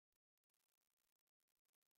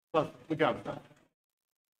Well, we got it.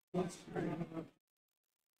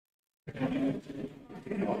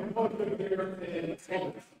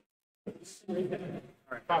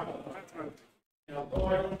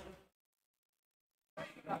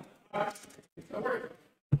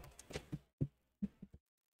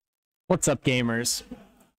 What's up, gamers?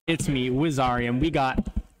 It's me, Wizarium. We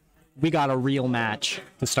got a real match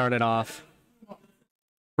to start it off.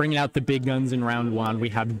 Bringing out the big guns in round one, we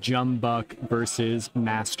have Jumbuk versus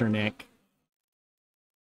MasterNik.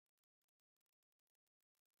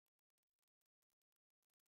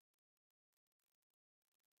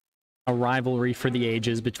 A rivalry for the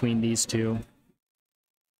ages between these two.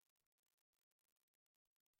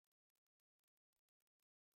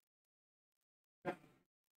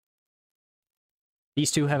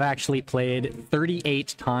 These two have actually played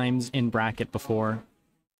 38 times in bracket before.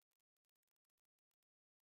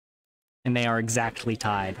 And they are exactly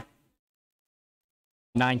tied.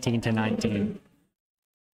 19 to 19.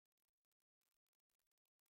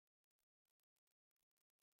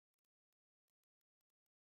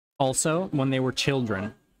 Also, when they were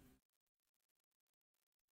children,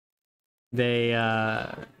 they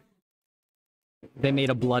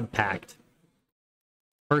made a blood pact.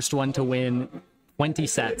 First one to win 20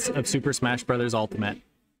 sets of Super Smash Bros. Ultimate.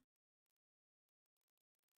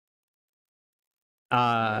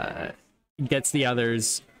 Gets the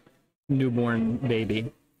other's newborn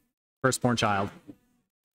baby, firstborn child.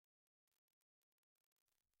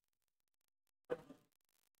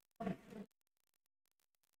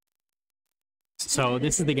 So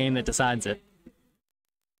this is the game that decides it.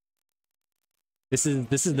 This is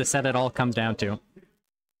the set it all comes down to.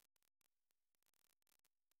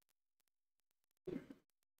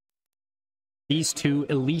 These two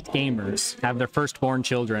elite gamers have their firstborn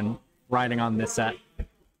children riding on this set.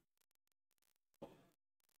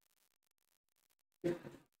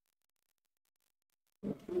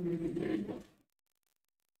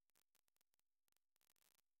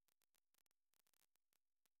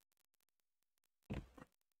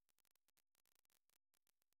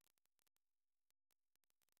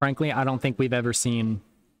 Frankly, I don't think we've ever seen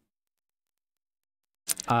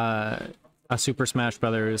a Super Smash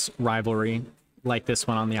Bros. Rivalry like this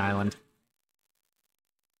one on the island.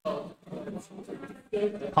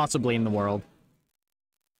 Possibly in the world.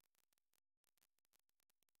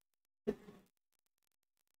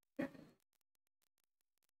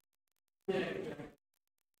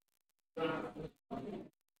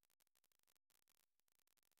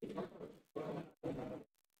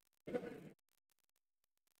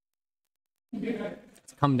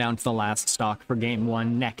 It's come down to the last stock for game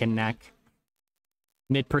one, neck and neck.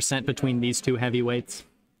 Mid% between these two heavyweights.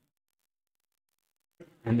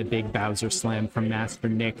 And the big Bowser slam from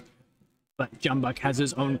MasterNik. But Jumbuk has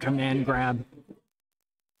his own command grab.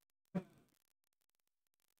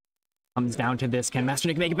 Comes down to this. Can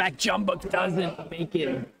MasterNik make it back? Jumbuk doesn't make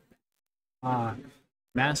it.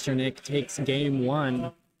 MasterNik takes game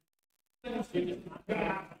one.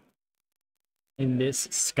 In this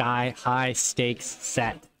sky-high stakes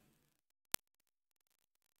set.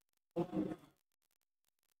 Okay.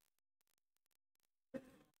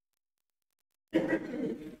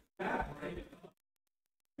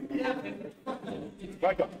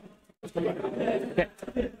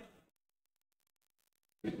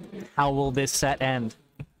 How will this set end?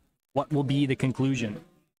 What will be the conclusion?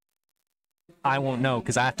 I won't know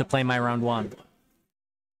because I have to play my round one.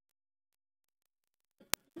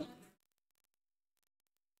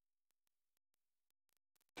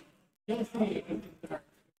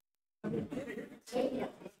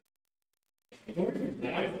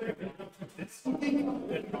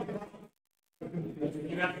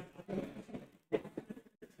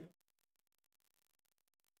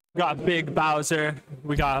 We got big Bowser.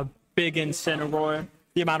 We got a big Incineroar.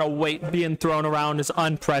 The amount of weight being thrown around is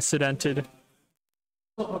unprecedented.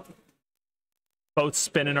 Both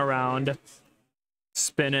spinning around.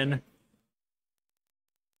 Spinning.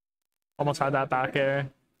 Almost had that back air.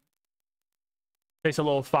 Takes a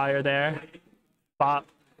little fire there. Bop.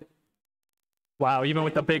 Wow, even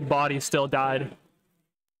with the big body, still died.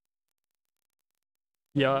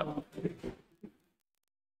 Yup.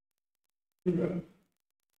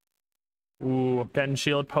 Ooh, getting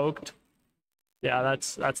shield poked. Yeah,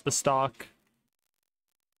 that's the stock.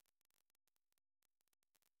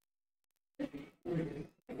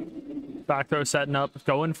 Back throw setting up,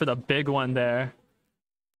 going for the big one there.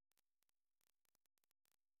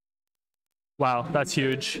 Wow, that's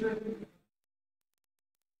huge.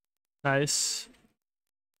 Nice.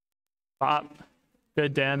 Pop.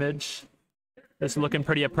 Good damage. This is looking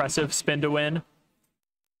pretty oppressive. Spin to win.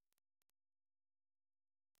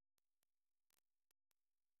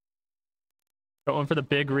 Going for the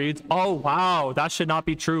big reads. Oh, wow. That should not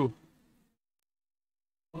be true.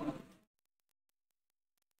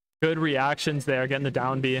 Good reactions there, getting the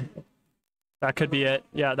down B. That could be it.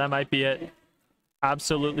 Yeah, that might be it.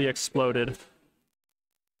 Absolutely exploded.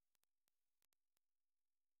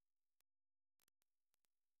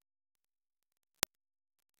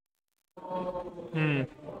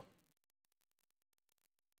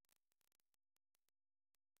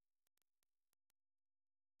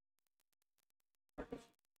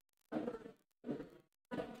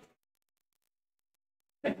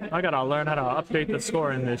 I gotta learn how to update the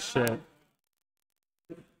score in this shit.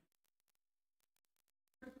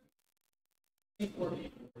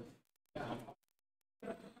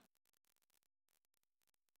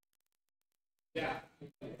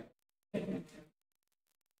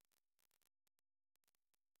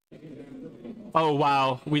 Oh,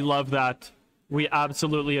 wow. We love that. We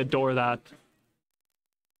absolutely adore that.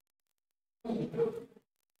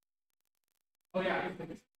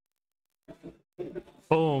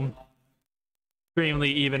 Boom.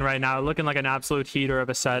 Extremely even right now. Looking like an absolute heater of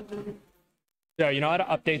a set. Yeah, you know how to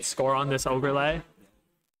update score on this overlay?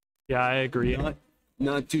 Yeah, I agree.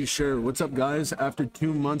 Not too sure. What's up, guys? After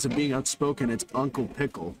 2 months of being outspoken, it's Uncle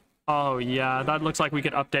Pickle. Oh, yeah. That looks like we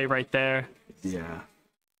could update right there. Yeah.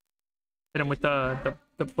 Hit him with the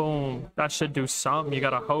boom. That should do something. You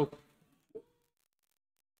gotta hope.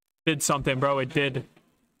 Did something, bro. It did.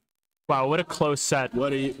 Wow, what a close set.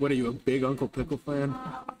 What are you, a big Uncle Pickle fan?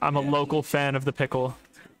 I'm a local fan of the pickle.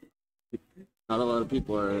 Not a lot of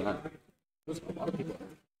people are. The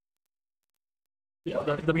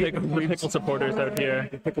pickle supporters out here.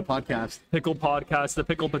 Pickle podcast. Pickle podcast, the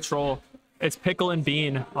pickle patrol. It's pickle and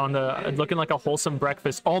bean on the looking like a wholesome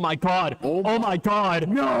breakfast. Oh my god. Oh my god.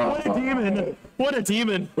 No. What a demon. What a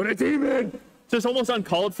demon. What a demon. Just almost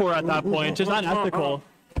uncalled for at that point. Just unethical.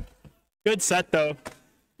 Good set though.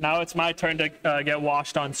 Now it's my turn to get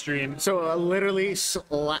washed on stream. So literally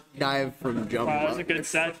slap dive from Jumbuk. Wow, that was a good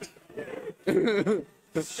set.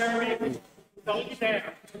 Jeremy, don't be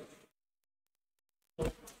there.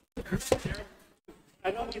 I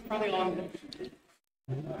know he's probably on.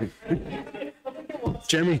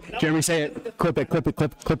 Jeremy, say it. Clip it. Clip it,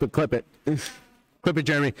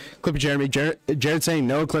 Jeremy. Clip it, Jeremy. Jared's saying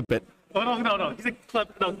no, clip it. No. He's a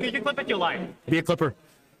clip. No, you can clip it, you lie. Be a clipper.